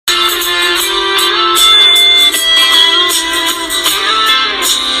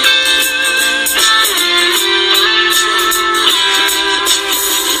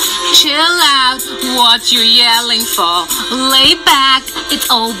fall. Lay back, it's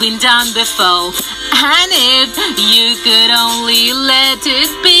all been done before. And if you could only let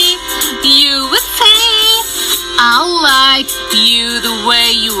it be, you would say, I like you the way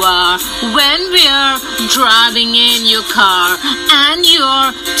you are. When we're driving in your car and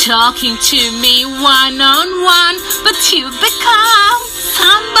you're talking to me one-on-one, but you become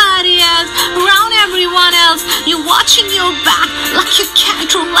somebody else around everyone else. You're watching your back like you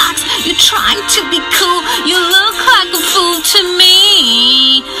can't relax. You're trying to be cool. You look like a fool to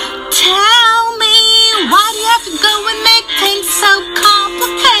me. Tell me, why do you have to go and make things so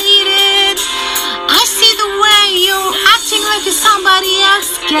complicated? I see the way you're acting like you're somebody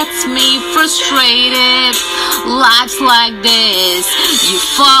else gets me frustrated. Life's like this. You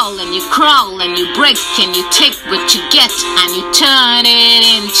fall and you crawl and you break and you take what you get and you turn it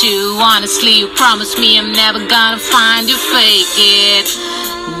into honestly, you promise me I'm never gonna find you, fake it.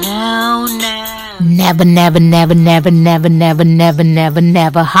 No, no. Never, never, never, never, never, never, never, never,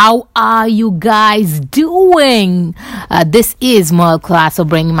 never. How are you guys doing? This is Merle Classo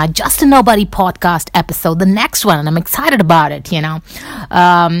bringing my Just a Nobody podcast episode, the next one, and I'm excited about it, you know.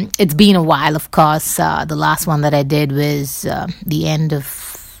 It's been a while, of course. The last one that I did was the end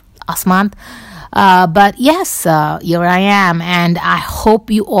of last month. But yes, here I am, and I hope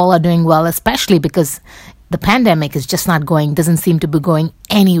you all are doing well, especially because the pandemic is just doesn't seem to be going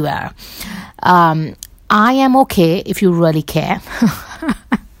anywhere. I am okay if you really care.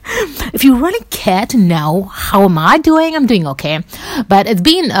 If you really care to know how am I doing, I'm doing okay. But it's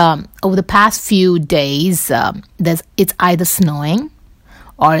been over the past few days, it's either snowing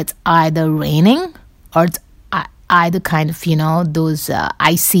or it's either raining or it's either kind of, you know, those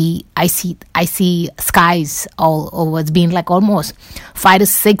icy skies all over. It's been like almost 5 to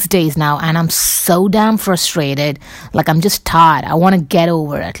 6 days now, and I'm so damn frustrated. Like, I'm just tired. I want to get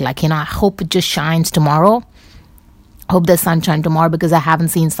over it. Like, you know, I hope it just shines tomorrow. I hope there's sunshine tomorrow, because I haven't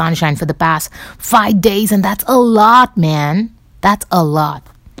seen sunshine for the past 5 days, and that's a lot, man. That's a lot.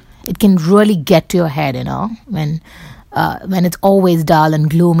 It can really get to your head, you know, when it's always dull and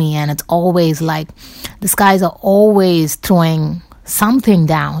gloomy, and it's always like the skies are always throwing something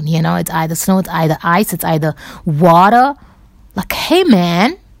down, you know. It's either snow, it's either ice, it's either water. Like, hey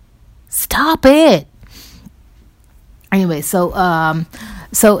man, stop it. Anyway, so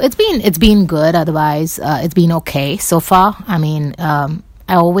it's been good. Otherwise, it's been okay so far. I mean, I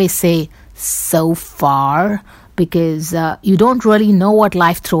always say so far, because you don't really know what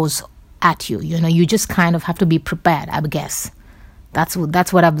life throws at you. You know, you just kind of have to be prepared, I would guess. That's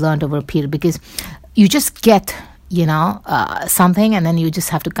what I've learned over a period, because you just get, you know, something, and then you just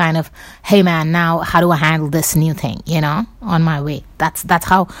have to kind of, hey man, now how do I handle this new thing, you know, on my way. That's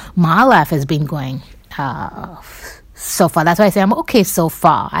how my life has been going so far. That's why I say I'm okay so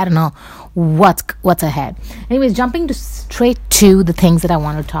far. I don't know what's ahead. Anyways, jumping straight to the things that I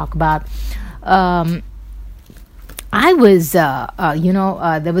want to talk about. I was,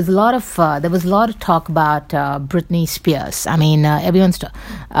 there was a lot of talk about Britney Spears. I mean,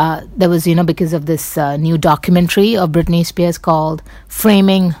 there was, you know, because of this new documentary of Britney Spears called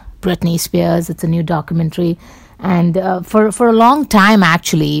Framing Britney Spears. It's a new documentary. And for a long time,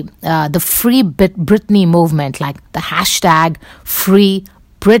 actually, the Free Britney movement, like the hashtag Free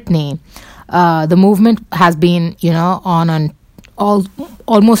Britney, the movement has been, you know, on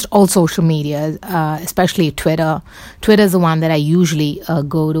almost all social media, especially Twitter. Twitter is the one that I usually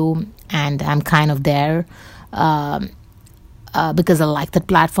go to, and I'm kind of there because I like that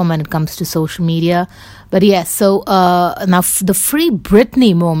platform when it comes to social media. But yes, so now the Free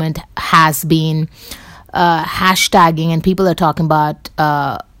Britney movement has been hashtagging, and people are talking about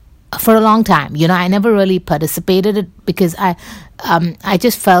for a long time. You know, I never really participated in it, because I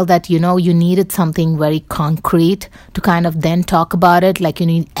just felt that, you know, you needed something very concrete to kind of then talk about it, like you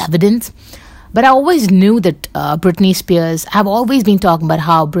need evidence. But I always knew that Britney Spears, I've always been talking about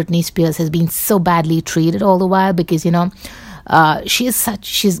how Britney Spears has been so badly treated all the while, because, you know,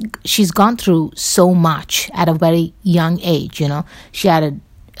 she's gone through so much at a very young age. You know, she had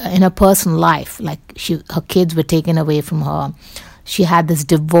in her personal life, like her kids were taken away from her. She had this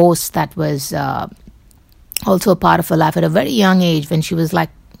divorce that was also a part of her life at a very young age, when she was like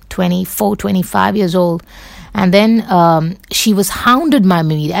 24, 25 years old. And then she was hounded by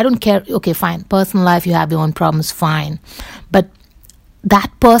media. I don't care. Okay, fine. Personal life, you have your own problems, fine. But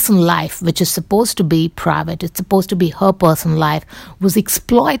that personal life, which is supposed to be private, it's supposed to be her personal life, was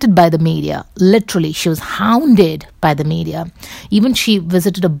exploited by the media. Literally, she was hounded by the media. Even she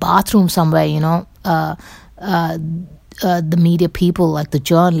visited a bathroom somewhere, you know, the media people, like the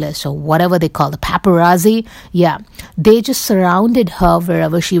journalists or whatever they call the paparazzi, yeah, they just surrounded her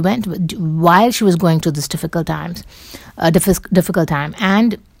wherever she went while she was going through this difficult time.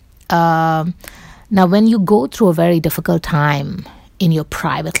 And now, when you go through a very difficult time in your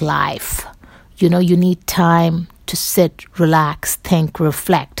private life, you need time to sit, relax, think,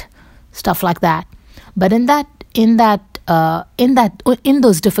 reflect, stuff like that. But in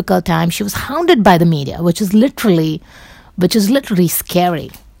those difficult times, she was hounded by the media, which is literally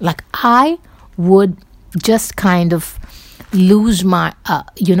scary. Like, I would just kind of lose my,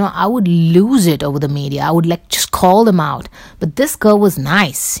 I would lose it over the media. I would just call them out. But this girl was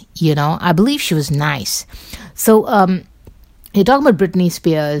nice, I believe she was nice. So, you're talking about Britney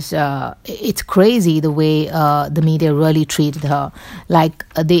Spears. It's crazy the way the media really treated her. Like,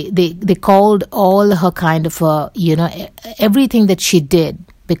 they called all her kind of, everything that she did,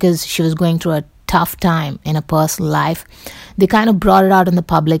 because she was going through a tough time in her personal life. They kind of brought it out in the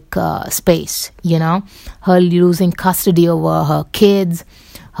public space, her losing custody over her kids,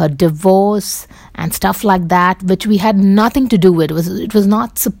 her divorce, and stuff like that, which we had nothing to do with. It was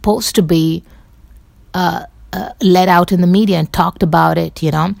not supposed to be let out in the media and talked about it,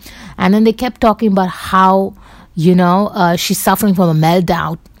 and then they kept talking about how, she's suffering from a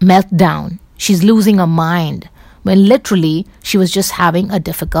meltdown. She's losing her mind, when literally she was just having a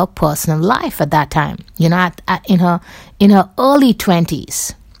difficult personal life at that time, in her early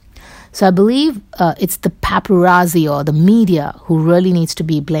 20s. So I believe it's the paparazzi or the media who really needs to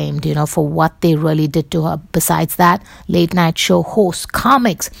be blamed, for what they really did to her. Besides that, late night show hosts,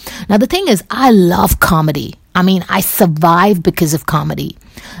 comics. Now, the thing is, I love comedy. I mean, I survive because of comedy.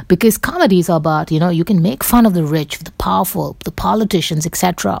 Because comedy is about, you can make fun of the rich, the powerful, the politicians,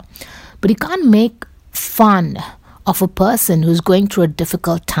 etc. But you can't make fun of a person who's going through a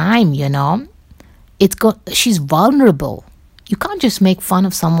difficult time, she's vulnerable. You can't just make fun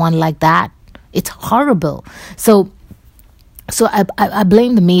of someone like that. It's horrible. So I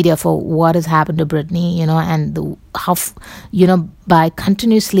blame the media for what has happened to Britney, and how, by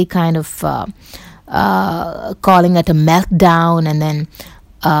continuously kind of calling it a meltdown, and then,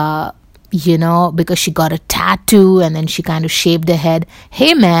 because she got a tattoo and then she kind of shaved her head.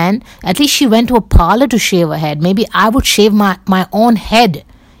 Hey, man, at least she went to a parlor to shave her head. Maybe I would shave my own head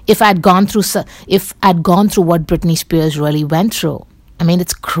if I'd gone through what Britney Spears really went through. I mean,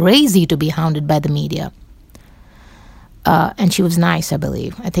 it's crazy to be hounded by the media. And she was nice, I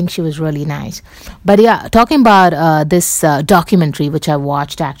believe. I think she was really nice. But yeah, talking about this documentary, which I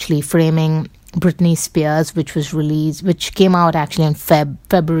watched actually, Framing Britney Spears, which came out actually on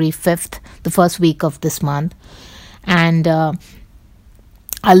February 5th, the first week of this month. And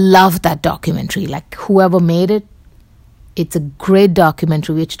I love that documentary. Like, whoever made it, it's a great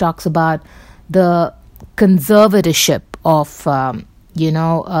documentary which talks about the conservatorship of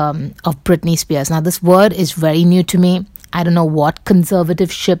Britney Spears. Now, this word is very new to me. I don't know what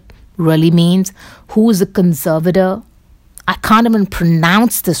conservatorship really means. Who is a conservator? I can't even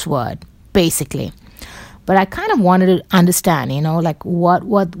pronounce this word, basically. But I kind of wanted to understand, like what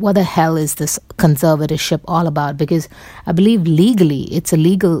the hell is this conservatorship all about? Because I believe legally it's a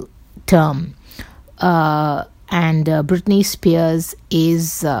legal term. And Britney Spears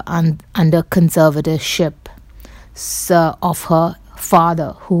is under conservatorship of her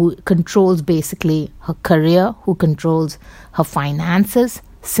father, who controls basically her career, who controls her finances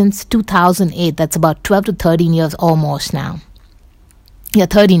since 2008. That's about 12 to 13 years almost now. Yeah,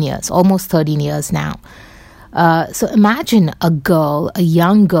 13 years, almost 13 years now. So imagine a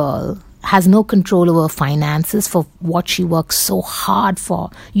young girl, has no control over finances for what she works so hard for.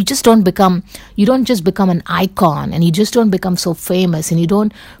 You don't just become an icon, and you just don't become so famous,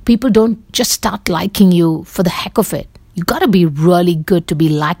 and people don't just start liking you for the heck of it. You got to be really good to be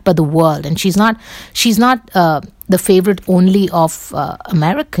liked by the world. And she's not the favorite only of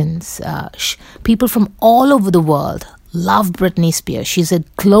Americans. People from all over the world love Britney Spears. She's a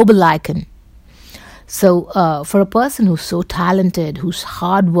global icon. So for a person who's so talented, who's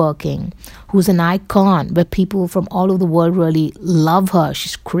hardworking, who's an icon, where people from all over the world really love her,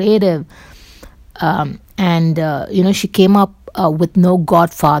 she's creative, and she came up with no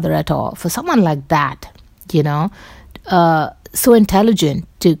godfather at all. For someone like that, so intelligent,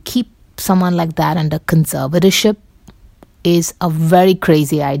 to keep someone like that under conservatorship is a very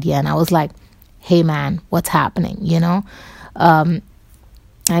crazy idea. And I was like, hey man, what's happening,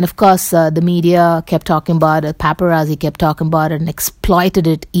 and of course, the media kept talking about it, paparazzi kept talking about it and exploited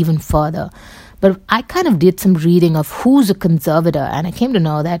it even further. But I kind of did some reading of who's a conservator, and I came to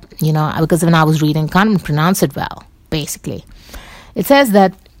know that, because when I was reading, I can't even pronounce it well, basically. It says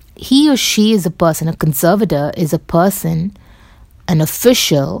that, he or she is a person, a conservator is a person, an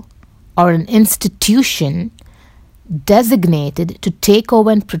official, or an institution designated to take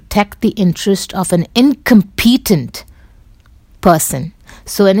over and protect the interest of an incompetent person.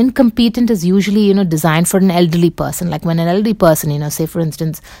 So an incompetent is usually, designed for an elderly person. Like when an elderly person, say for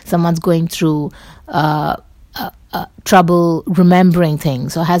instance, someone's going through trouble remembering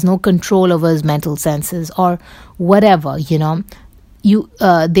things or has no control over his mental senses or whatever,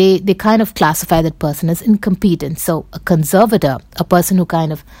 they kind of classify that person as incompetent. So a conservator, a person who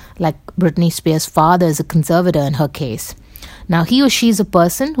kind of, like Britney Spears' father is a conservator in her case. Now he or she is a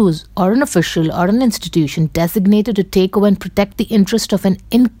person or an official or an institution designated to take over and protect the interest of an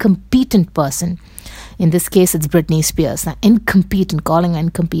incompetent person. In this case, it's Britney Spears. Now, incompetent, calling her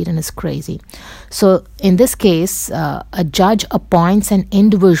incompetent is crazy. So in this case, a judge appoints an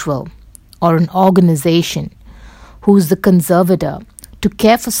individual or an organization who's the conservator to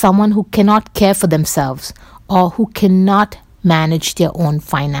care for someone who cannot care for themselves or who cannot manage their own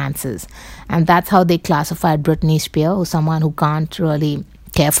finances. And that's how they classified Britney Spears, who's someone who can't really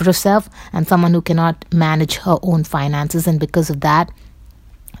care for herself and someone who cannot manage her own finances. And because of that,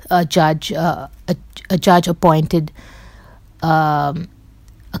 a judge appointed a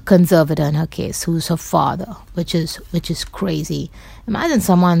conservator in her case, who's her father, which is crazy. Imagine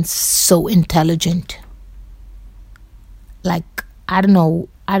someone so intelligent. Like, I don't know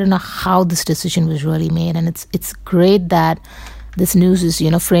how this decision was really made, and it's great that this news is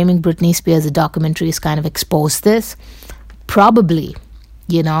framing Britney Spears. The documentary has kind of exposed this. Probably,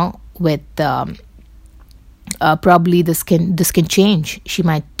 with probably this can change. She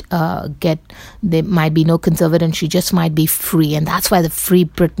might there might be no conservator and she just might be free, and that's why the Free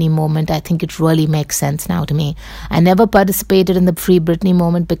Britney movement, I think it really makes sense now to me. I never participated in the Free Britney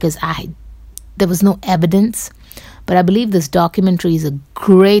movement because there was no evidence, but I believe this documentary is a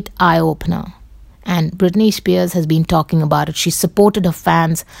great eye-opener, and Britney Spears has been talking about it. She supported her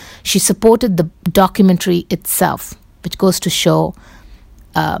fans. She supported the documentary itself, which goes to show,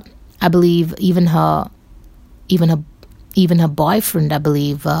 I believe even her boyfriend, I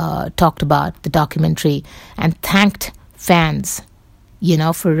believe, talked about the documentary and thanked fans,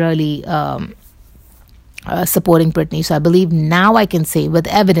 for really supporting Britney. So I believe now I can say with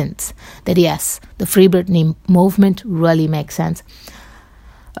evidence that yes, the Free Britney movement really makes sense.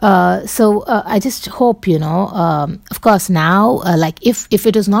 So I just hope, of course now, like if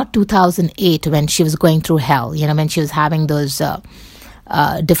it was not 2008 when she was going through hell, when she was having those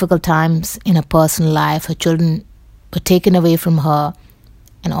difficult times in her personal life, her children were taken away from her,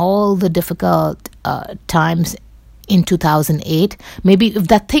 and all the difficult times in 2008. Maybe if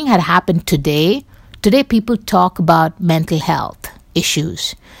that thing had happened today people talk about mental health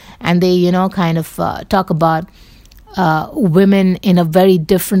issues, and they, kind of talk about women in a very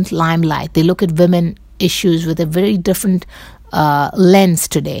different limelight. They look at women issues with a very different lens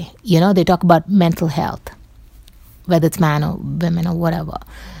today. They talk about mental health, whether it's man or women or whatever.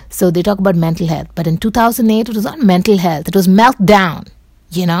 So they talk about mental health. But in 2008, it was not mental health. It was meltdown,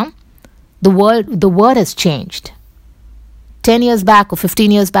 The word has changed. 10 years back or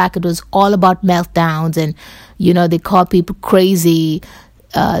 15 years back, it was all about meltdowns. And, they call people crazy.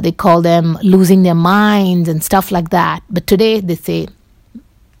 They call them losing their minds and stuff like that. But today, they say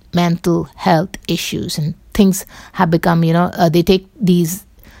mental health issues. And things have become, they take these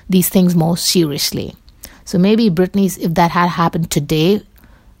things more seriously. So maybe Britney's, if that had happened today,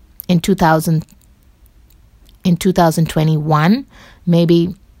 in 2021,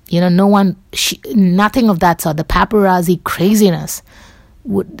 maybe, nothing of that sort. The paparazzi craziness,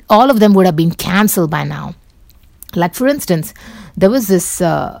 all of them would have been cancelled by now. Like, for instance, there was this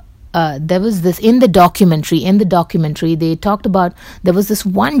in the documentary they talked about, there was this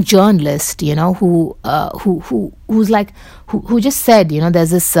one journalist, who just said,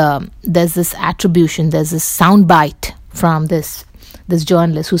 there's this attribution, there's this soundbite from this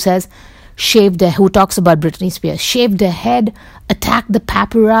journalist who says, who talks about Britney Spears, shaved her head, attacked the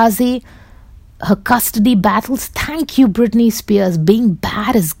paparazzi, her custody battles. Thank you, Britney Spears. Being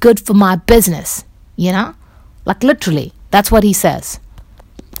bad is good for my business. Like literally, that's what he says.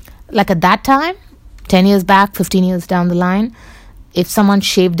 Like at that time, 10 years back, 15 years down the line, if someone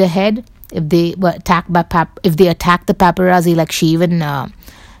shaved their head, if they were attacked by if they attacked the paparazzi, like she even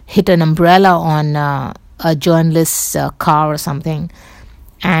hit an umbrella on a journalist's car or something,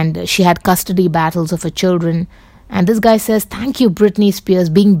 and she had custody battles of her children, and this guy says, thank you, Britney Spears,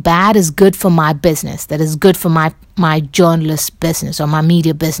 being bad is good for my business, that is good for my journalist business or my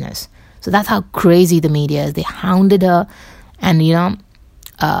media business. So that's how crazy the media is. They hounded her and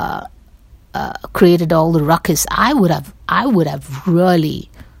created all the ruckus. I would have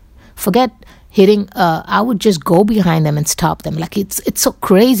really forget hitting, I would just go behind them and stop them. Like, it's so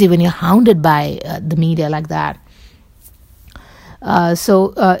crazy when you're hounded by the media like that.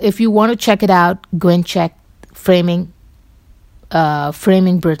 So if you want to check it out, go and check Framing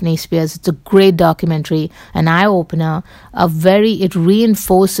Britney Spears. It's a great documentary, an eye-opener. It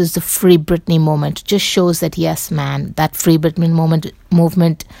reinforces the Free Britney moment. It just shows that, yes, man, that Free Britney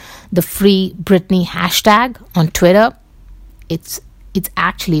movement, the Free Britney hashtag on Twitter, it's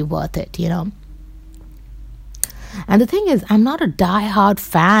actually worth it, you know. And the thing is, I'm not a die-hard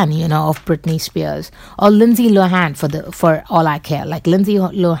fan, you know, of Britney Spears or Lindsay Lohan for all I care. Like, Lindsay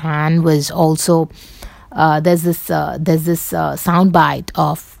Lohan was also there's this soundbite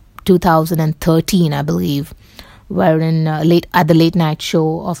of 2013, I believe, wherein at the late night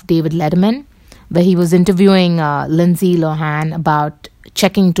show of David Letterman, where he was interviewing Lindsay Lohan about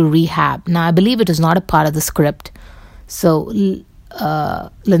checking to rehab. Now, I believe it is not a part of the script, so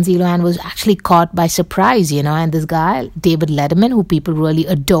Lindsay Lohan was actually caught by surprise, you know, and this guy, David Letterman, who people really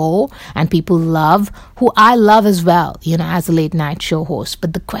adore and people love, who I love as well, you know, as a late night show host.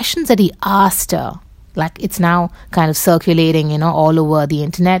 But the questions that he asked her, like, it's now kind of circulating, you know, all over the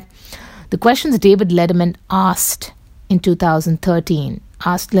internet. The questions David Letterman asked in 2013,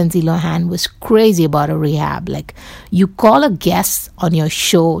 asked Lindsay Lohan, was crazy about her rehab. Like, you call a guest on your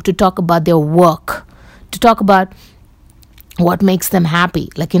show to talk about their work, to talk about what makes them happy.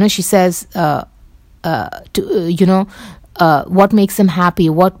 Like, you know, she says, what makes them happy,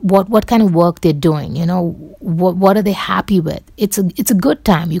 what kind of work they're doing, you know, what are they happy with. It's a good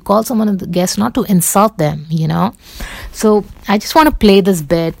time. You call someone as a guest not to insult them, you know. So I just want to play this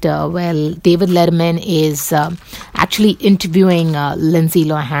bit where David Letterman is actually interviewing Lindsay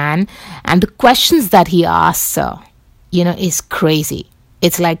Lohan, and the questions that he asks her, you know, is crazy.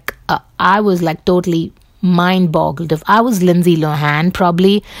 It's like I was like totally mind boggled. If I was Lindsay Lohan,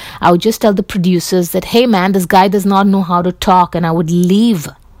 probably I would just tell the producers that, hey man, this guy does not know how to talk, and I would leave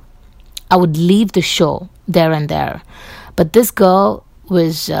the show there and there. But this girl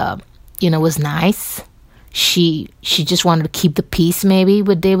was was nice. She just wanted to keep the peace maybe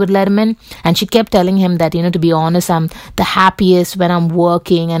with David Letterman, and she kept telling him that, you know, to be honest, I'm the happiest when I'm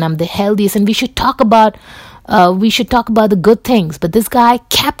working and I'm the healthiest, and we should talk about the good things. But this guy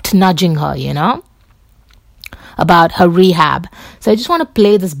kept nudging her, you know, about her rehab. So I just want to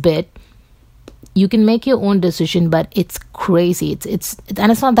play this bit. You can make your own decision, but it's crazy. It's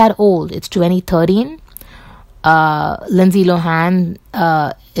not that old. It's 2013. Lindsay Lohan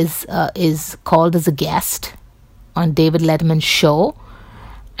is called as a guest on David Letterman's show,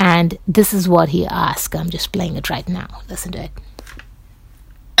 and this is what he asked. I'm just playing it right now. Listen to it.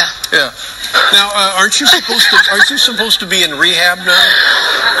 Yeah. Now, aren't you supposed to be in rehab now?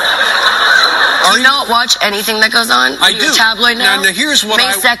 Do you not watch anything that goes on? I do. The tabloid now? Now here's what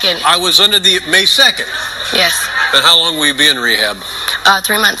May 2nd. I was under the May 2nd. Yes. And how long will you be in rehab?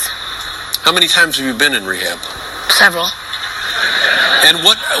 3 months. How many times have you been in rehab? Several. And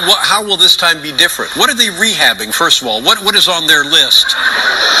how will this time be different? What are they rehabbing, first of all? What is on their list?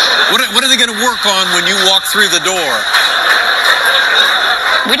 What are they going to work on when you walk through the door?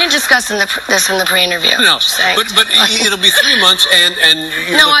 We didn't discuss this in the pre-interview. No, but it'll be 3 months, and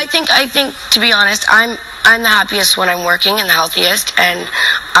no, I think to be honest, I'm the happiest when I'm working and the healthiest, and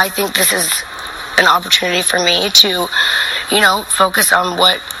I think this is an opportunity for me to, you know, focus on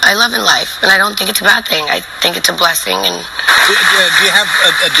what I love in life, and I don't think it's a bad thing. I think it's a blessing. And do you have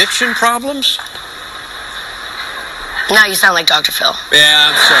addiction problems? Now you sound like Dr. Phil. Yeah,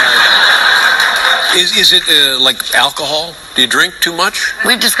 I'm sorry. Is it like alcohol? Do you drink too much?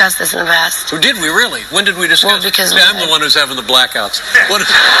 We've discussed this in the past. Oh, did we really? When did we discuss? Well, because I'm the one who's having the blackouts. What is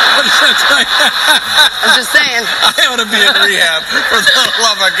that? I'm just saying. I ought to be in rehab, for the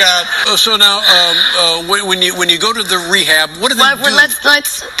love of God. So now, when you go to the rehab, what do they do?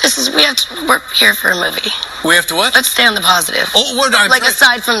 We're here for a movie. We have to what? Let's stay on the positive. Oh,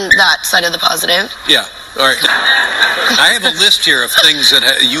 aside from that side of the positive. Yeah. All right. I have a list here of things that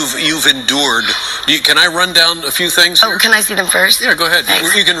you've endured. Can I run down a few things here? Oh, can I see them first? Yeah, go ahead.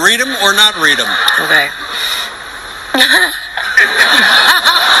 Thanks. You can read them or not read them. Okay.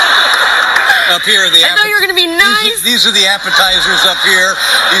 Up here are the I thought you were going to be nice. These are the appetizers up here.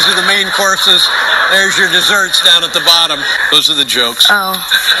 These are the main courses. There's your desserts down at the bottom. Those are the jokes. Oh.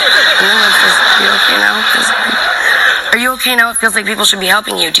 And then it says, are you okay now? Are you okay now? It feels like people should be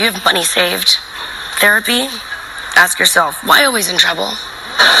helping you. Do you have money saved? Therapy? Ask yourself, why always in trouble?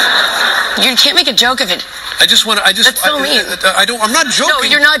 You can't make a joke of it. That's so mean. I'm not joking. No,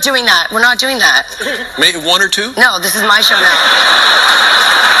 you're not doing that. We're not doing that. Maybe one or two? No, this is my show now.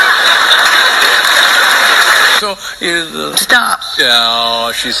 So, Stop.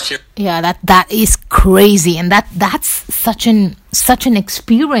 Oh, she's cute. Yeah, that is crazy, and that's such an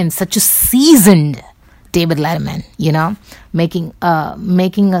experience, such a seasoned David Letterman, making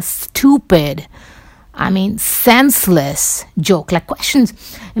a stupid, senseless joke, like questions.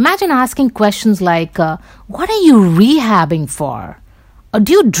 Imagine asking questions like, what are you rehabbing for? Or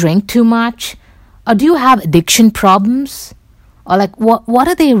do you drink too much? Or do you have addiction problems? Or like, what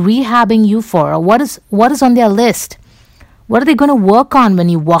are they rehabbing you for? Or what is on their list? What are they going to work on when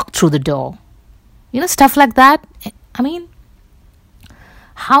you walk through the door? Stuff like that.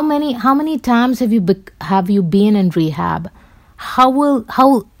 How many times have you been in rehab? How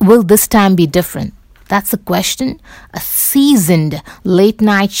will this time be different? That's the question. A seasoned late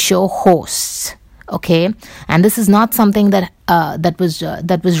night show host, okay, and this is not something that was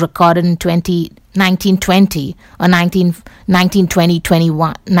recorded in 1920 or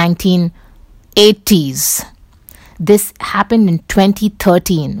 1980s. This happened in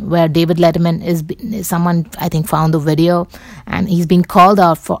 2013, where David Letterman someone I think found the video, and he's been called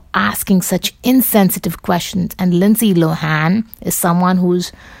out for asking such insensitive questions. And Lindsay Lohan is someone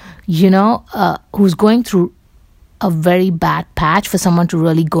who's going through a very bad patch for someone to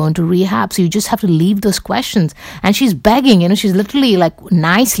really go into rehab. So you just have to leave those questions. And she's begging, she's literally like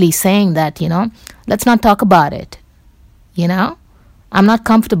nicely saying that, let's not talk about it. I'm not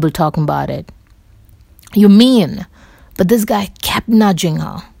comfortable talking about it. You mean? But this guy kept nudging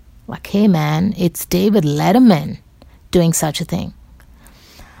her. Like, hey man, it's David Letterman doing such a thing.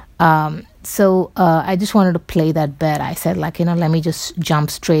 So I just wanted to play that bit. I said, let me just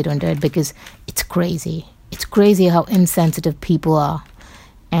jump straight into it, because it's crazy. It's crazy how insensitive people are.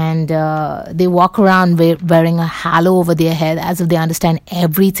 And they walk around wearing a halo over their head as if they understand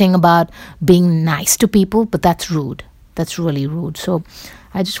everything about being nice to people. But that's rude. That's really rude. So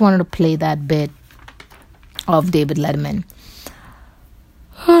I just wanted to play that bit of David Letterman.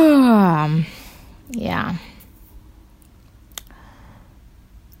 Yeah.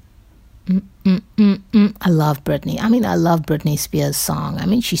 I love Britney. I love Britney Spears'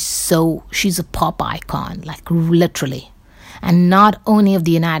 song. She's a pop icon, like literally. And not only of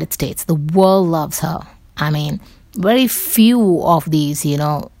the United States, the world loves her. Very few of these,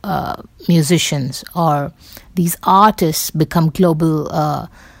 musicians or these artists become global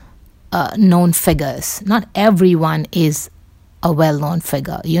known figures. Not everyone is a well-known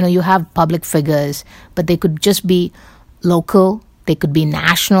figure. You have public figures, but they could just be local. They could be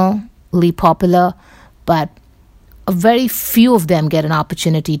nationally popular, but a very few of them get an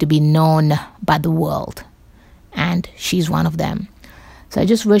opportunity to be known by the world. And she's one of them. So I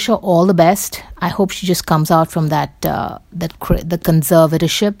just wish her all the best. I hope she just comes out from the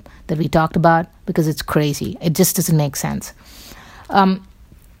conservatorship that we talked about, because it's crazy. It just doesn't make sense. Over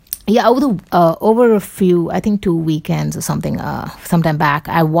a few, I think 2 weekends or something, sometime back,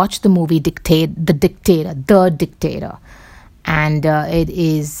 I watched the movie The Dictator. And it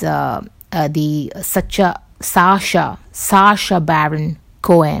is Sacha Baron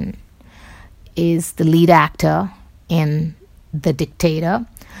Cohen is the lead actor in The Dictator.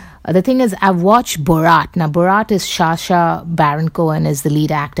 The thing is, I've watched Borat. Now, Borat is Sacha Baron Cohen is the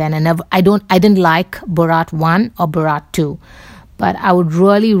lead actor, and I didn't like Borat 1 or Borat 2. But I would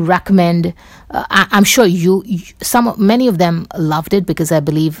really recommend. I'm sure many of them loved it, because I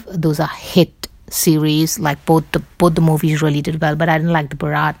believe those are hit series. Like both the movies really did well. But I didn't like the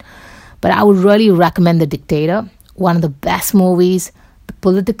Borat. But I would really recommend The Dictator. One of the best movies. The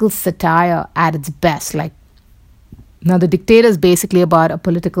political satire at its best. Now, The Dictator is basically about a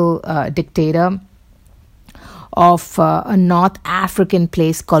political dictator of a North African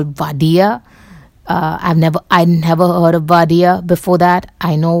place called Wadiya. I never heard of Wadiya before that.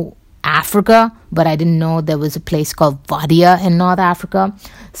 I know Africa, but I didn't know there was a place called Wadiya in North Africa.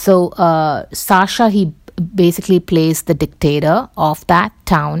 So Sacha, he basically plays the dictator of that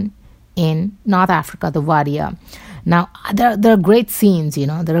town in North Africa, the Wadiya. Now, there are great scenes,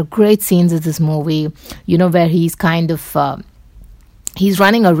 there are great scenes in this movie, where he's kind of, he's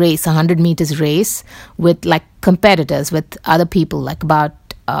running a race, 100 meters race with competitors, with other people, about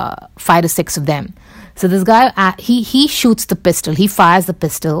 5 to 6 of them. So this guy, he shoots the pistol, he fires the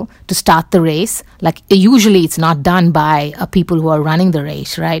pistol to start the race. Usually it's not done by people who are running the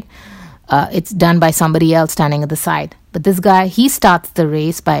race, right? It's done by somebody else standing at the side. But this guy, he starts the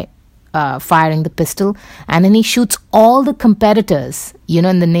race by firing the pistol, and then he shoots all the competitors,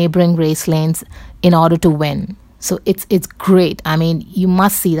 in the neighboring race lanes in order to win. So it's great. You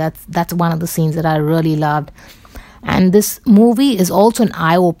must see that. That's one of the scenes that I really loved. And this movie is also an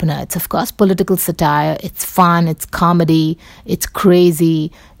eye-opener. It's, of course, political satire. It's fun. It's comedy. It's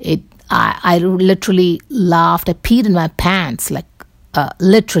crazy. I literally laughed. I peed in my pants, like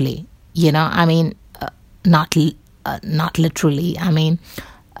literally. I mean, not literally. I mean,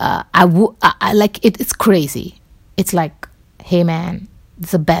 I like it. It's crazy. It's like, hey man,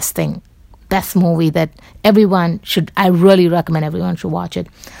 it's the best thing, best movie that everyone should. I really recommend everyone should watch it,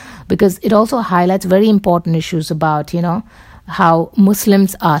 because it also highlights very important issues about how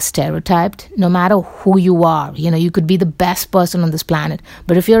Muslims are stereotyped. No matter who you are, you could be the best person on this planet,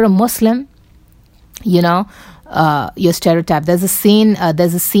 but if you're a Muslim, you're stereotyped. There's a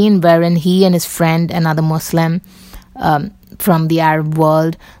scene wherein he and his friend, another Muslim from the Arab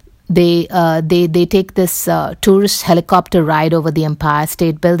world, they take this tourist helicopter ride over the Empire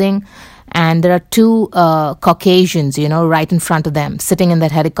State Building, and there are two Caucasians, right in front of them, sitting in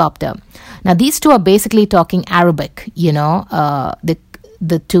that helicopter. Now, these two are basically talking Arabic,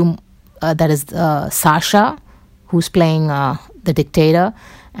 the two, that is Sasha, who's playing the dictator,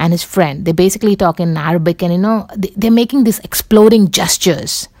 and his friend. They basically talk in Arabic, and, they're making these exploding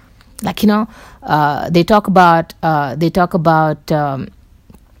gestures. Like, they talk about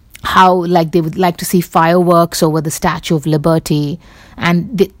how, like, they would like to see fireworks over the Statue of Liberty.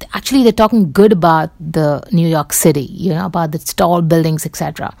 And they're talking good about the New York City, about the tall buildings,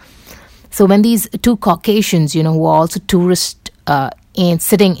 etc. So when these two Caucasians, who are also tourists,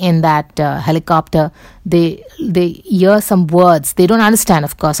 sitting in that helicopter, they hear some words. They don't understand,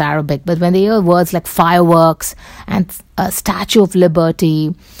 of course, Arabic, but when they hear words like fireworks and Statue of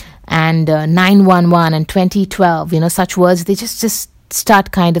Liberty and 911 and 2012, such words, they just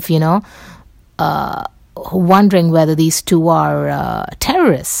start kind of, wondering whether these two are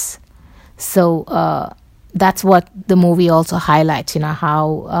terrorists. So that's what the movie also highlights,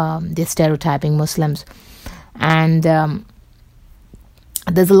 how they're stereotyping Muslims. And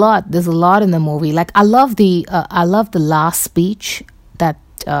there's a lot in the movie. Like, I love the last speech that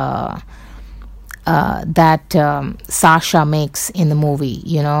Sasha makes in the movie,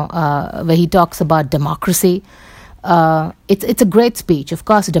 where he talks about democracy. It's a great speech. Of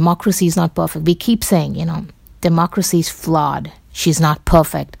course, democracy is not perfect. We keep saying, democracy is flawed. She's not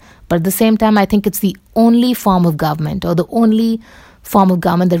perfect. But at the same time, I think it's the only form of government, or the only form of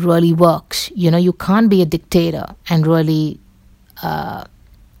government that really works. You can't be a dictator and really,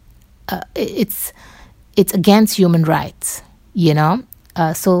 it's against human rights,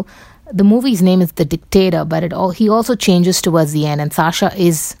 So the movie's name is The Dictator, but he also changes towards the end, and Sasha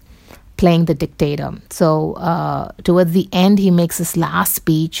is playing the dictator. So towards the end, he makes this last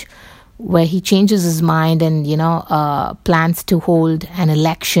speech where he changes his mind and plans to hold an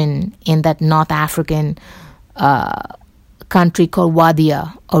election in that North African country called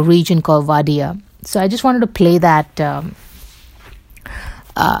Wadia, or region called Wadia. So I just wanted to play that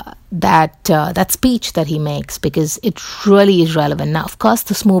speech that he makes, because it really is relevant. Now, of course,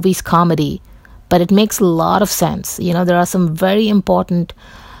 this movie is comedy, but it makes a lot of sense. There are some very important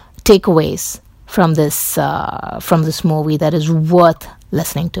takeaways from this movie that is worth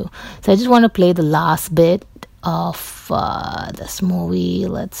listening to. So I just want to play the last bit of this movie.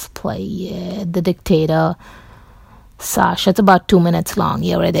 Let's play it. The Dictator. Sasha. It's about 2 minutes long.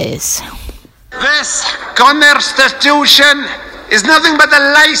 Here it is. This Constitution is nothing but a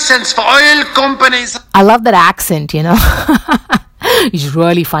license for oil companies. I love that accent, It's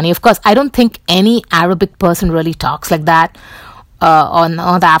really funny. Of course, I don't think any Arabic person really talks like that. Or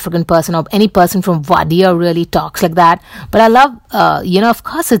the African person, or any person from Wadia really talks like that. But I love, of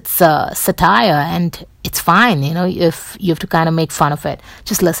course it's satire, and it's fine, if you have to kind of make fun of it.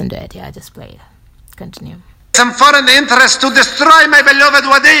 Just listen to it. Yeah, just play it. Continue. Some foreign interest to destroy my beloved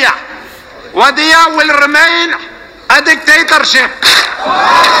Wadia. Wadia will remain a dictatorship.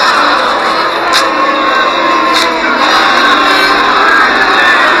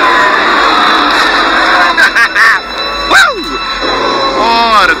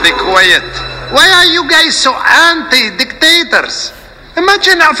 Be quiet. Why are you guys so anti-dictators?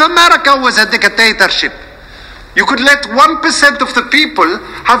 Imagine if America was a dictatorship. You could let 1% of the people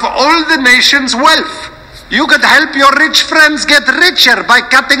have all the nation's wealth. You could help your rich friends get richer by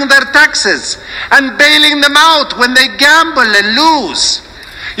cutting their taxes and bailing them out when they gamble and lose.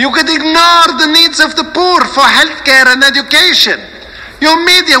 You could ignore the needs of the poor for healthcare and education. Your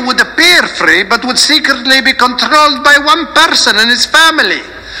media would appear free, but would secretly be controlled by one person and his family.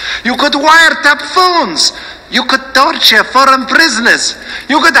 You could wiretap phones. You could torture foreign prisoners.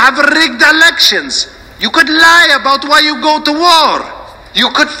 You could have rigged elections. You could lie about why you go to war. You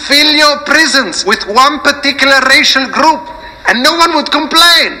could fill your prisons with one particular racial group, and no one would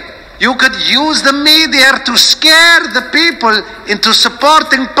complain. You could use the media to scare the people into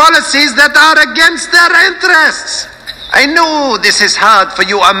supporting policies that are against their interests. I know this is hard for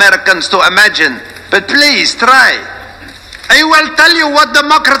you Americans to imagine, but please try. I will tell you what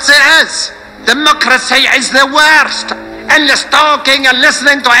democracy is. Democracy is the worst. Endless talking and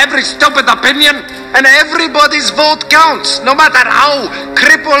listening to every stupid opinion, and everybody's vote counts, no matter how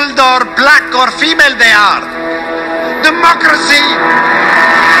crippled or black or female they are. Democracy.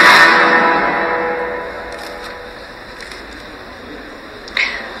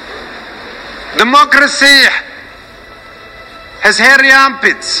 Democracy has hairy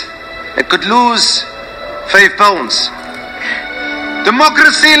armpits. It could lose 5 pounds.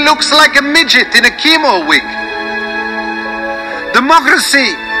 Democracy looks like a midget in a chemo wig.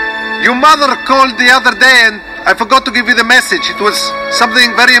 Democracy. Your mother called the other day and I forgot to give you the message. It was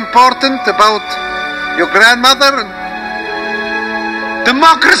something very important about your grandmother.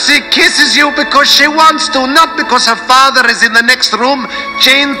 Democracy kisses you because she wants to, not because her father is in the next room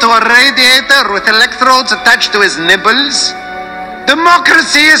chained to a radiator with electrodes attached to his nipples.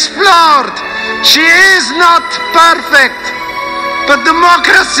 Democracy is flawed. She is not perfect. But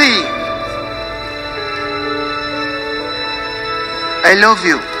democracy. I love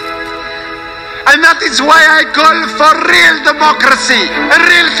you. And that is why I call for real democracy, a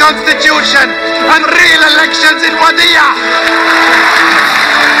real constitution, and real elections in Wadiya.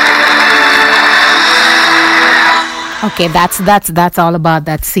 Okay, that's all about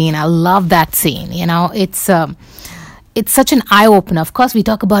that scene. I love that scene. You know, it's such an eye-opener. Of course, we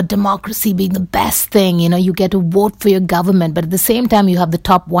talk about democracy being the best thing. You know, you get to vote for your government, but at the same time, you have the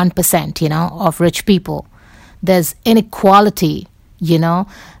top 1%, you know, of rich people. There's inequality, you know.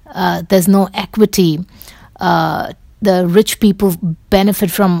 There's no equity. The rich people benefit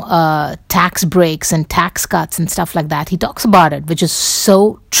from tax breaks and tax cuts and stuff like that. He talks about it, which is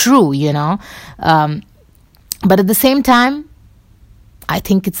so true, you know. But at the same time, I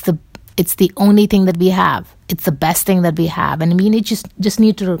think it's the only thing that we have. It's the best thing that we have. And we just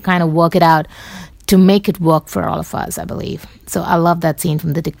need to kind of work it out to make it work for all of us, I believe. So I love that scene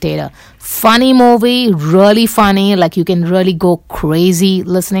from The Dictator. Funny movie, really funny. Like you can really go crazy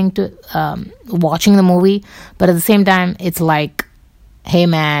listening to, watching the movie. But at the same time, it's like, hey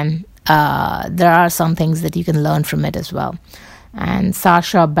man, there are some things that you can learn from it as well. And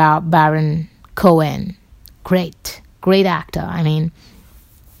Sacha Baron Cohen, great actor. I mean,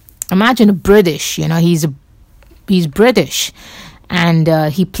 imagine a British, you know, he's British, and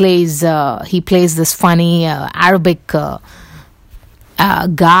he plays this funny Arabic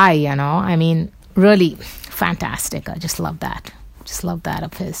guy, you know. I mean, really fantastic. I just love that. Just love that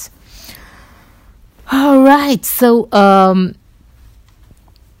of his. All right, so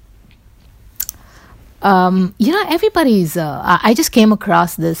you know, everybody's. I just came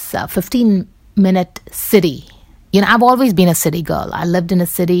across this 15-minute city. You know, I've always been a city girl. I lived in a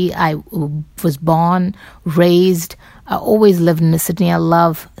city. I was born, raised. I always lived in a city. I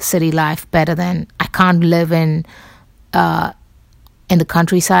love city life better than I can't live in the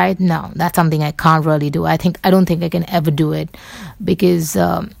countryside. No, that's something I can't really do. I don't think I can ever do it because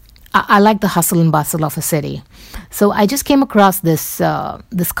I like the hustle and bustle of a city. So I just came across this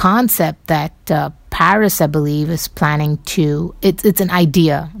concept that Paris, I believe, is planning to. It's an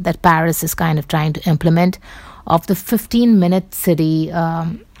idea that Paris is kind of trying to implement, of the 15-minute city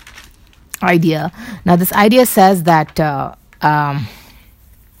idea. Now, this idea says that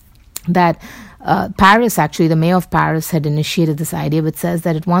Paris, actually, the mayor of Paris had initiated this idea, which says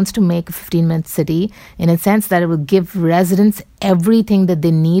that it wants to make a 15-minute city in a sense that it will give residents everything that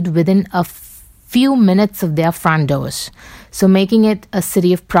they need within a few minutes of their front doors. So making it a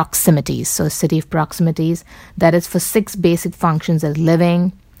city of proximities. So a city of proximities that is for 6 basic functions as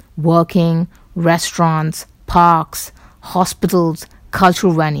living, working, restaurants, parks, hospitals,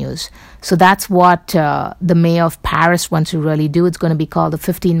 cultural venues. So that's what the mayor of Paris wants to really do. It's going to be called the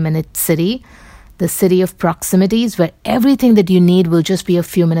 15-minute city, the city of proximities, where everything that you need will just be a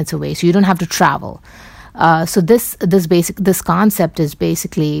few minutes away. So you don't have to travel. So this concept is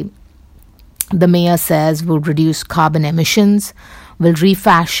basically, the mayor says, will reduce carbon emissions, will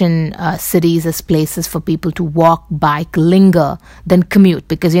refashion cities as places for people to walk, bike, linger, then commute.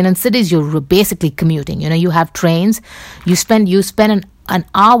 Because, you know, in cities, you're basically commuting. You know, you have trains. You spend an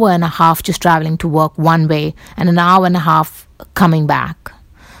hour and a half just traveling to work one way and an hour and a half coming back.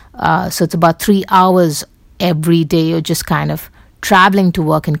 So it's about 3 hours every day. You're just kind of traveling to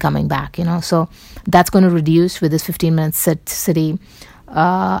work and coming back, you know. So that's going to reduce with this 15-minute city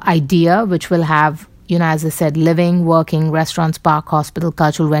idea, which will have, you know, as I said, living, working, restaurants, park, hospital,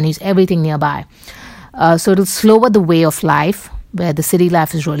 cultural venues, everything nearby. So it'll slower the way of life, where the city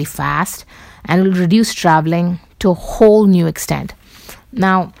life is really fast, and it'll reduce traveling to a whole new extent.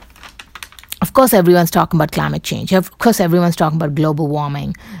 Now, of of course, everyone's talking about climate change. Of course, everyone's talking about global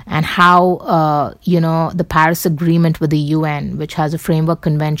warming and how, the Paris Agreement with the UN, which has a framework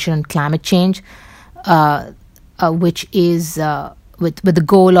convention on climate change, which is with the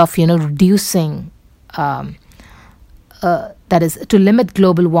goal of, reducing, that is, to limit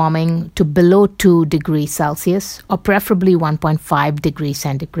global warming to below 2 degrees Celsius, or preferably 1.5 degrees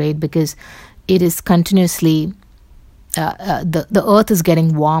centigrade, because it is continuously, the Earth is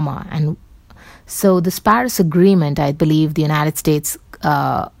getting warmer. And so this Paris Agreement, I believe the United States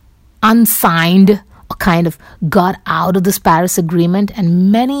unsigned, or kind of got out of this Paris Agreement,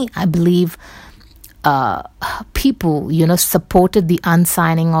 and many, I believe, people, supported the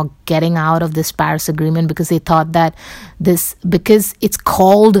unsigning or getting out of this Paris Agreement because they thought that because it's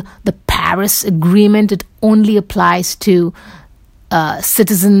called the Paris Agreement, it only applies to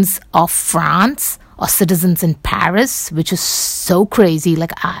citizens of France or citizens in Paris, which is so crazy.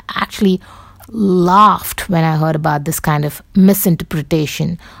 Like, I actually laughed when I heard about this kind of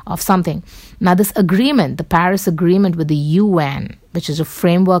misinterpretation of something. Now, this agreement, the Paris Agreement with the UN, which is a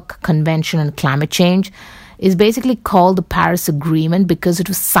framework convention on climate change, is basically called the Paris Agreement because it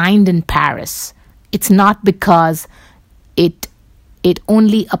was signed in Paris. It's not because it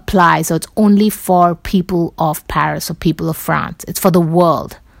only applies, or it's only for people of Paris or people of France. It's for the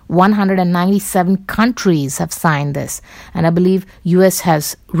world. 197 countries have signed this, and I believe US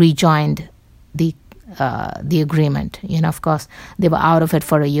has rejoined the agreement. Of course, they were out of it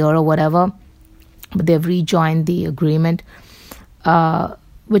for a year or whatever, but they've rejoined the agreement,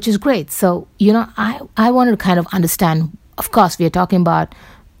 which is great. So, I wanted to kind of understand. Of course, we're talking about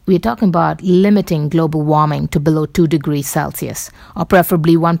limiting global warming to below 2 degrees Celsius, or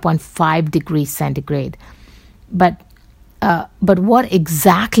preferably 1.5 degrees centigrade. But what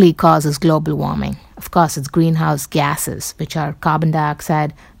exactly causes global warming? Of course, it's greenhouse gases, which are carbon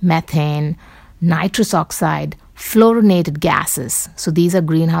dioxide, methane, nitrous oxide, fluorinated gases. So these are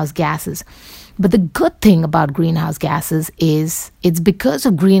greenhouse gases. But the good thing about greenhouse gases is it's because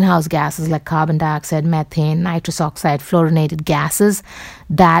of greenhouse gases like carbon dioxide, methane, nitrous oxide, fluorinated gases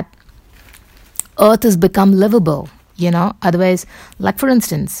that Earth has become livable, Otherwise, like for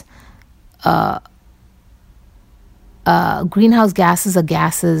instance, greenhouse gases are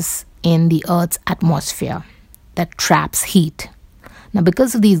gases in the Earth's atmosphere that traps heat. Now,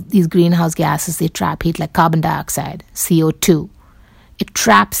 because of these greenhouse gases, they trap heat, like carbon dioxide, CO2. It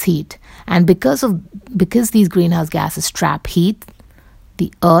traps heat. And because these greenhouse gases trap heat,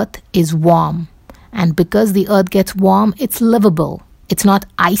 the Earth is warm. And because the Earth gets warm, it's livable. It's not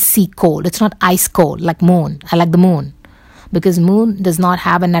icy cold. It's not ice cold like moon. I like the moon. Because moon does not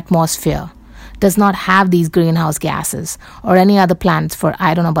have an atmosphere, does not have these greenhouse gases, or any other planets.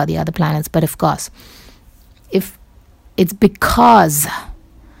 I don't know about the other planets, but of course, if it's because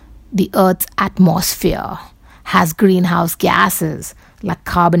the Earth's atmosphere has greenhouse gases like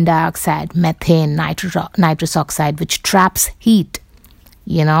carbon dioxide, methane, nitrous oxide, which traps heat,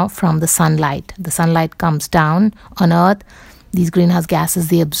 from the sunlight. The sunlight comes down on Earth. These greenhouse gases,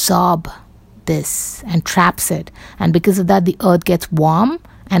 they absorb this and traps it. And because of that, the Earth gets warm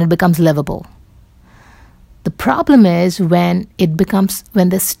and it becomes livable. The problem is when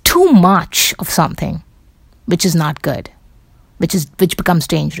there's too much of something, which is not good, which becomes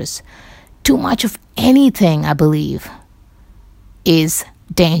dangerous. Too much of anything, I believe, is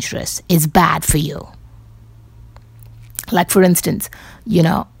dangerous, is bad for you. Like for instance,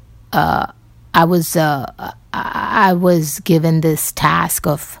 I was given this task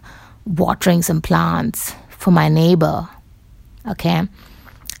of watering some plants for my neighbor, okay?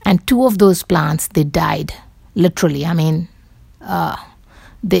 And 2 of those plants, they died, literally. I mean,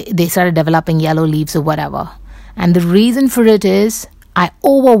 they started developing yellow leaves or whatever. And the reason for it is I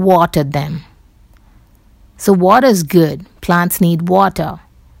overwatered them. So water is good. Plants need water.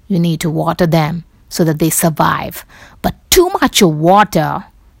 You need to water them so that they survive. But too much of water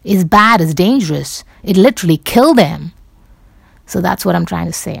is bad, is dangerous. It literally kills them. So that's what I'm trying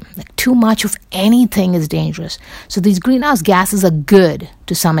to say. Like, too much of anything is dangerous. So these greenhouse gases are good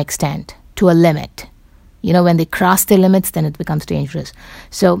to some extent, to a limit. When they cross their limits, then it becomes dangerous.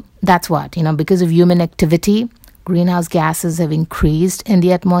 So that's what, because of human activity, greenhouse gases have increased in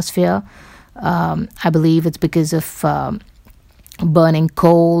the atmosphere. I believe it's because of burning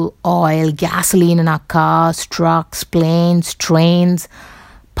coal, oil, gasoline in our cars, trucks, planes, trains,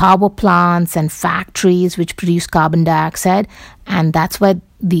 power plants and factories which produce carbon dioxide. And that's why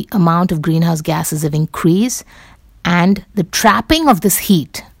the amount of greenhouse gases have increased. And the trapping of this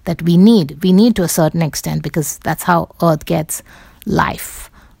heat that we need to a certain extent, because that's how Earth gets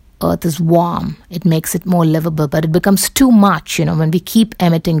life. Earth is warm, it makes it more livable, but it becomes too much, when we keep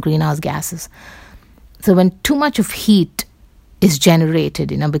emitting greenhouse gases. So when too much of heat is generated,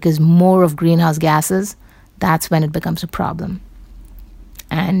 because more of greenhouse gases, that's when it becomes a problem.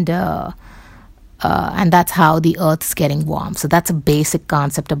 And that's how the Earth is getting warm. So that's a basic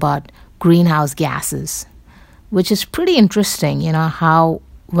concept about greenhouse gases, which is pretty interesting, how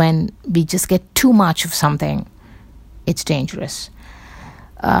when we just get too much of something, it's dangerous.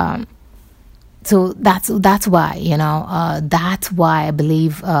 So that's why, that's why I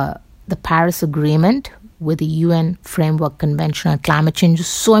believe the Paris Agreement with the UN Framework Convention on Climate Change is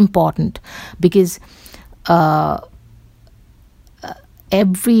so important, because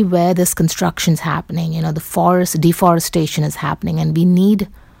everywhere this construction's happening, the forest deforestation is happening, and we need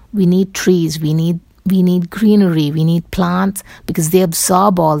trees, we need greenery, we need plants, because they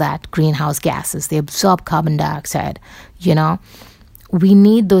absorb all that greenhouse gases, they absorb carbon dioxide. We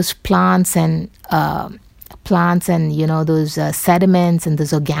need those plants and those sediments and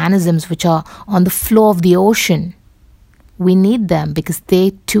those organisms which are on the floor of the ocean. We need them because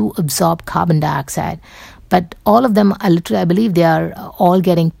they too absorb carbon dioxide. But all of them are literally, I believe, they are all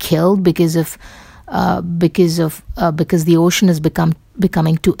getting killed because the ocean is becoming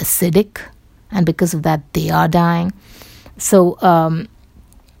too acidic, and because of that they are dying. So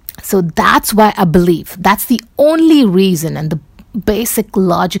that's why I believe that's the only reason, and the basic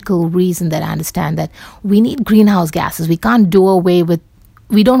logical reason that I understand, that we need greenhouse gases. We can't do away with.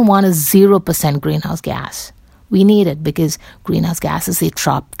 We don't want a 0% greenhouse gas. We need it because greenhouse gases, they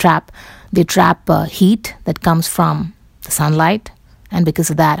trap heat that comes from the sunlight, and because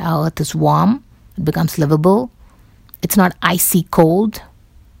of that our Earth is warm, it becomes livable, it's not icy cold.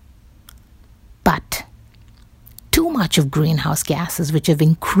 But too much of greenhouse gases, which have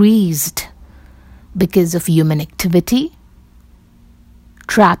increased because of human activity,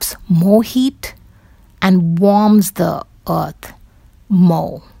 traps more heat and warms the Earth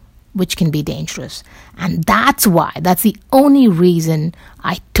more, which can be dangerous. And that's the only reason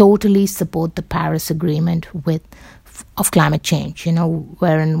I totally support the Paris Agreement of climate change,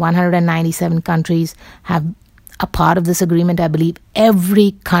 wherein 197 countries have a part of this agreement. I believe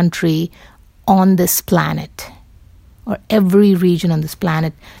every country on this planet, or every region on this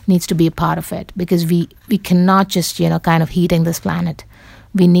planet, needs to be a part of it, because we cannot just, kind of heating this planet.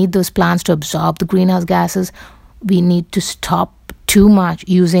 We need those plants to absorb the greenhouse gases. We need to stop too much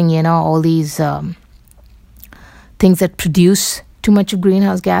using, all these things that produce too much of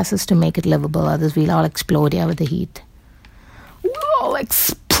greenhouse gases to make it livable. Others, we'll all explode with the heat. We'll all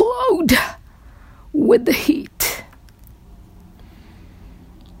explode with the heat.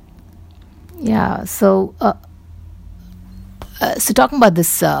 Yeah, so talking about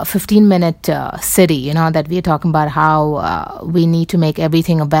this 15-minute city, that we're talking about how we need to make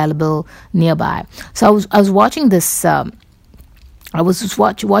everything available nearby. So I was watching this. I was just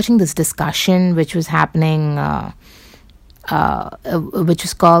watching this discussion which was happening, which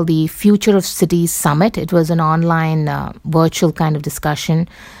was called the Future of Cities Summit. It was an online virtual kind of discussion,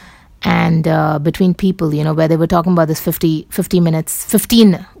 and between people, where they were talking about this 15-minute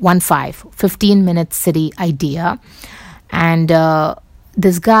city idea. And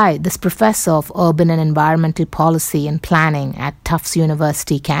this professor of urban and environmental policy and planning at Tufts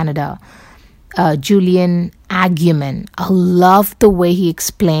University, Canada, Julian Aguiman, I love the way he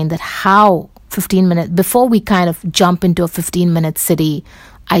explained that how 15 minutes, before we kind of jump into a 15-minute city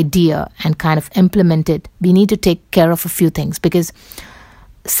idea and kind of implement it, we need to take care of a few things, because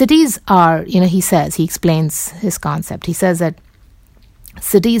cities are, he explains his concept. He says that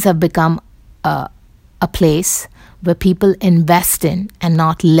cities have become a place where people invest in and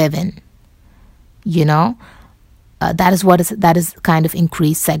not live in. That is kind of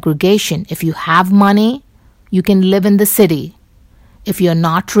increased segregation. If you have money, you can live in the city. If you're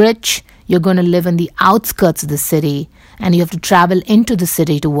not rich, you're going to live in the outskirts of the city, and you have to travel into the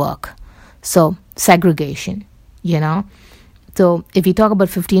city to work. So segregation, So if you talk about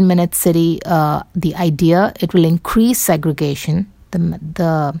 15-minute city, the idea, it will increase segregation.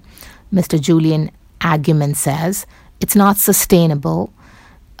 The Mr. Julian Aguiman says it's not sustainable.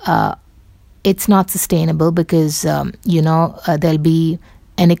 It's not sustainable because, there'll be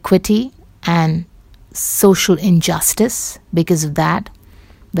inequity and social injustice because of that,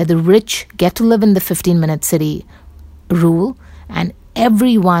 where the rich get to live in the 15-minute city rule, and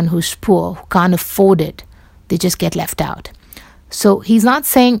everyone who's poor, who can't afford it, they just get left out. So he's not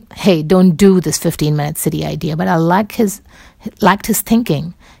saying, hey, don't do this 15-minute city idea, but I liked his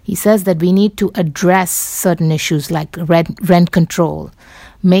thinking. He says that we need to address certain issues like rent control,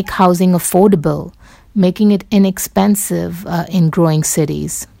 make housing affordable, making it inexpensive in growing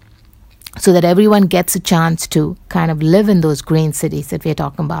cities, so that everyone gets a chance to kind of live in those green cities that we're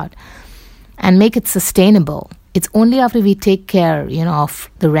talking about and make it sustainable. It's only after we take care, of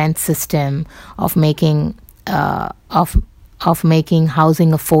the rent system, of making making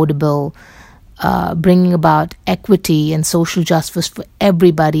housing affordable, bringing about equity and social justice for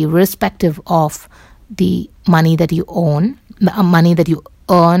everybody, irrespective of the money that you own, the money that you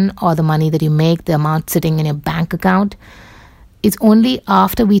earn, or the money that you make, the amount sitting in your bank account. It's only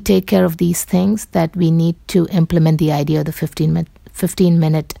after we take care of these things that we need to implement the idea of the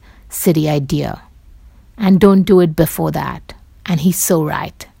 15-minute city idea. And don't do it before that. And he's so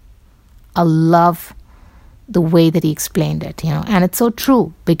right. I love the way that he explained it, and it's so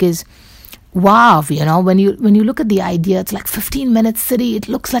true, because wow, when you look at the idea, it's like 15-minute city. It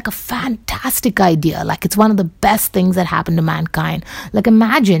looks like a fantastic idea. Like it's one of the best things that happened to mankind. Like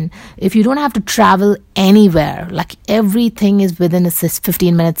imagine if you don't have to travel anywhere. Like everything is within a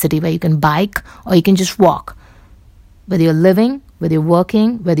 15-minute city where you can bike or you can just walk. Whether you're living, whether you're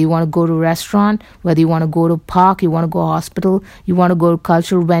working, whether you want to go to a restaurant, whether you want to go to a park, you want to go to a hospital, you want to go to a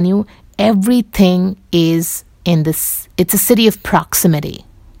cultural venue, everything is in this. It's a city of proximity.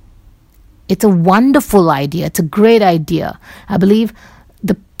 It's a wonderful idea. It's a great idea. I believe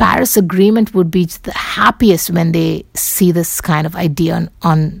the Paris Agreement would be the happiest when they see this kind of idea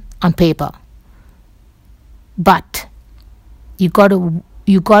on paper. But you got to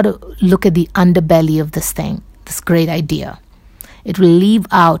look at the underbelly of this thing, this great idea.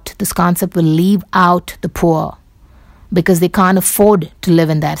 This concept will leave out the poor because they can't afford to live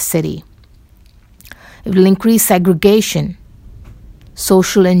in that city. It will increase segregation,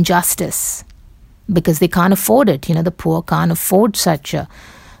 social injustice, because they can't afford it. The poor can't afford such a...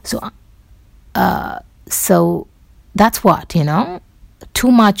 So that's what,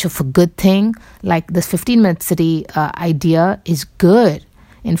 too much of a good thing, like this 15-minute city idea is good.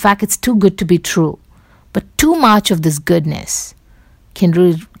 In fact, it's too good to be true. But too much of this goodness can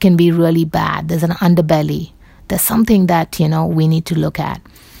be really bad. There's an underbelly. There's something that, we need to look at.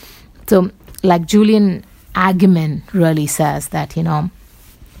 So, like Julian Aguiman really says that,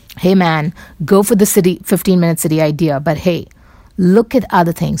 hey man, go for the 15-minute city idea, but hey, look at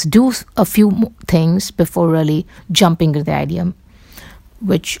other things. Do a few things before really jumping to the idea,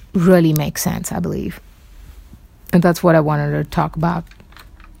 which really makes sense, I believe. And that's what I wanted to talk about.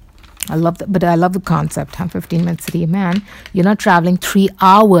 I love the concept, 15-minute city. Man, you're not traveling 3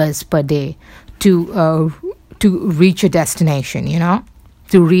 hours per day to reach your destination,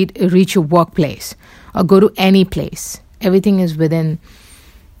 to reach your workplace or go to any place. Everything is within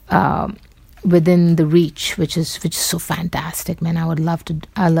the reach, which is so fantastic, man. I would love to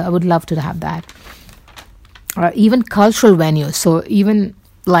have that. Or even cultural venues. So even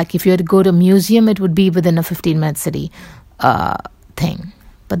like if you had to go to a museum, it would be within a 15-minute city thing.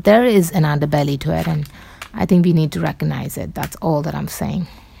 But there is an underbelly to it, and I think we need to recognize it. That's all that I'm saying.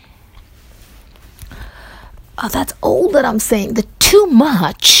 That's all that I'm saying. The too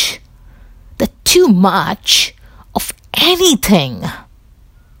much of anything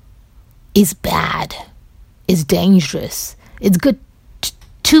is bad, is dangerous. It's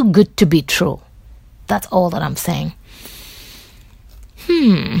too good to be true. That's all that I'm saying.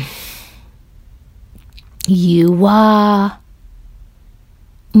 You are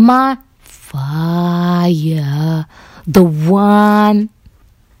my fire, the one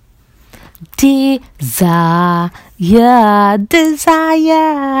desire,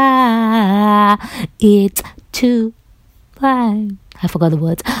 it's too fine. I forgot the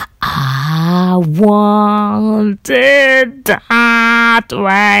words. I want it that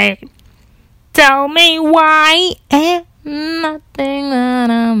way. Tell me why ain't nothing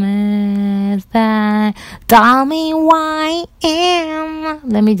that I miss that. Tell me why am.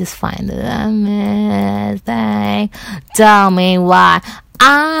 Let me just find it. I miss that. Tell me why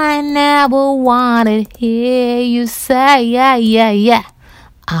I never wanted to hear you say yeah.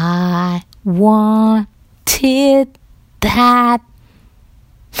 I wanted that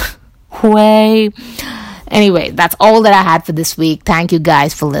way. Anyway, that's all that I had for this week. Thank you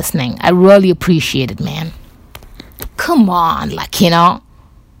guys for listening. I really appreciate it, man. Come on,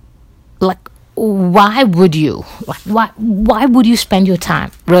 why would you? Why would you spend your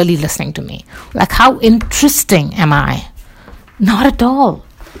time really listening to me? Like, how interesting am I? Not at all.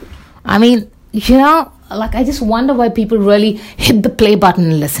 I mean, I just wonder why people really hit the play button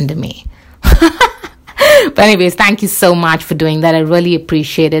and listen to me. But anyways, thank you so much for doing that. I really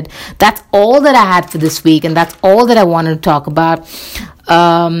appreciate it. That's all that I had for this week, and that's all that I wanted to talk about.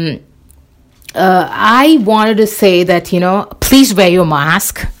 I wanted to say that, please wear your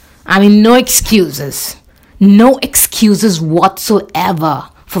mask. I mean, no excuses. No excuses whatsoever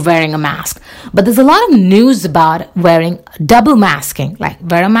for wearing a mask. But there's a lot of news about wearing double masking, like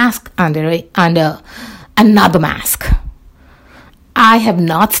wear a mask under another mask. I have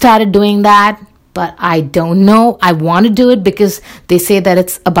not started doing that, but I don't know. I want to do it because they say that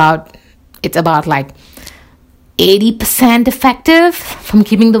it's about like 80% effective from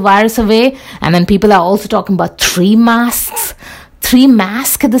keeping the virus away. And then people are also talking about 3 masks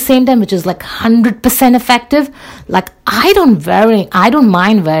at the same time, which is like 100% effective. Like I don't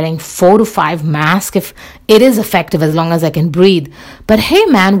mind wearing 4 to 5 masks if it is effective, as long as I can breathe. But hey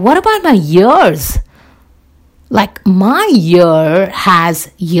man, what about my ears? Like my ear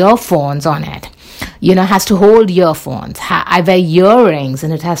has earphones on it. Has to hold earphones. I wear earrings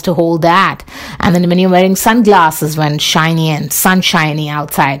and it has to hold that. And then when you're wearing sunglasses when shiny and sunshiny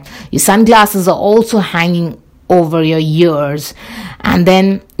outside, your sunglasses are also hanging over your ears. And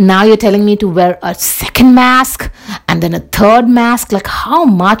then now you're telling me to wear a second mask and then a third mask. Like how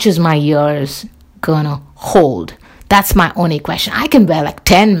much is my ears gonna hold? That's my only question. I can wear like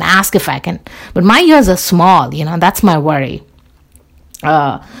 10 masks if I can, but my ears are small, that's my worry.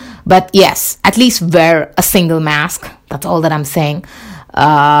 But yes, at least wear a single mask. That's all that I'm saying.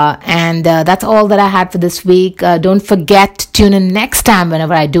 And that's all that I had for this week. Don't forget to tune in next time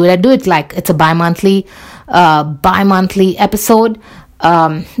whenever I do it. I do it like it's a bi-monthly episode.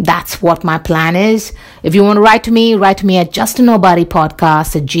 That's what my plan is. If you want to write to me at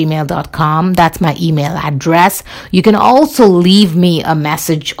justanobodypodcast@gmail.com. That's my email address. You can also leave me a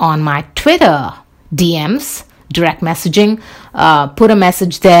message on my Twitter DMs, direct messaging. Put a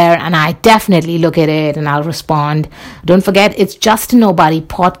message there and I definitely look at it and I'll respond. Don't forget, it's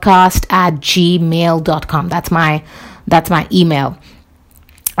justanobodypodcast@gmail.com. That's my email.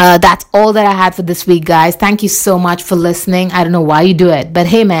 That's all that I had for this week, guys. Thank you so much for listening. I don't know why you do it, but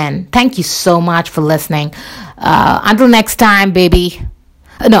hey man, thank you so much for listening. Until next time, baby.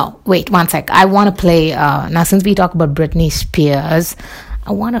 No, wait one sec. I want to play, now since we talk about Britney Spears,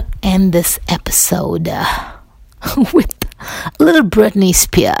 I want to end this episode with a little Britney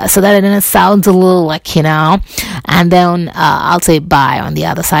Spears so that it sounds a little like, and then I'll say bye on the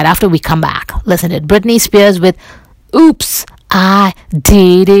other side after we come back. Listen to it. Britney Spears with Oops, I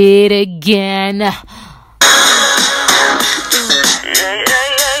Did It Again.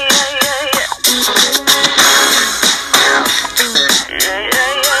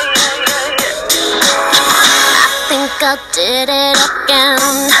 I did it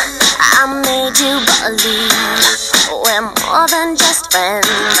again. I made you believe we're more than just friends.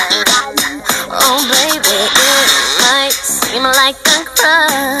 Oh baby, it might seem like a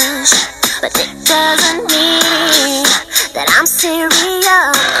crush, but it doesn't mean that I'm serious.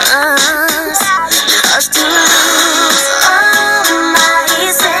 'Cause to lose all my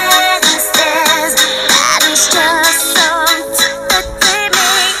senses, that is just so typically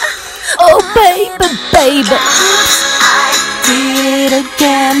me. Oh baby, baby, I did it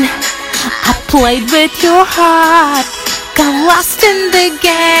again. I played with your heart, got lost in the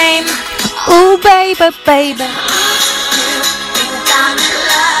game. Oh baby, baby,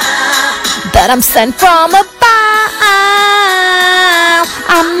 that I'm sent from above.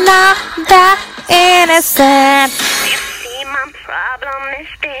 I'm not that innocent. You see, my problem is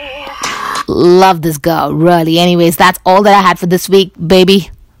this. Love this girl, really. Anyways, that's all that I had for this week,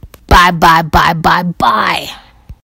 baby. Bye, bye, bye, bye, bye.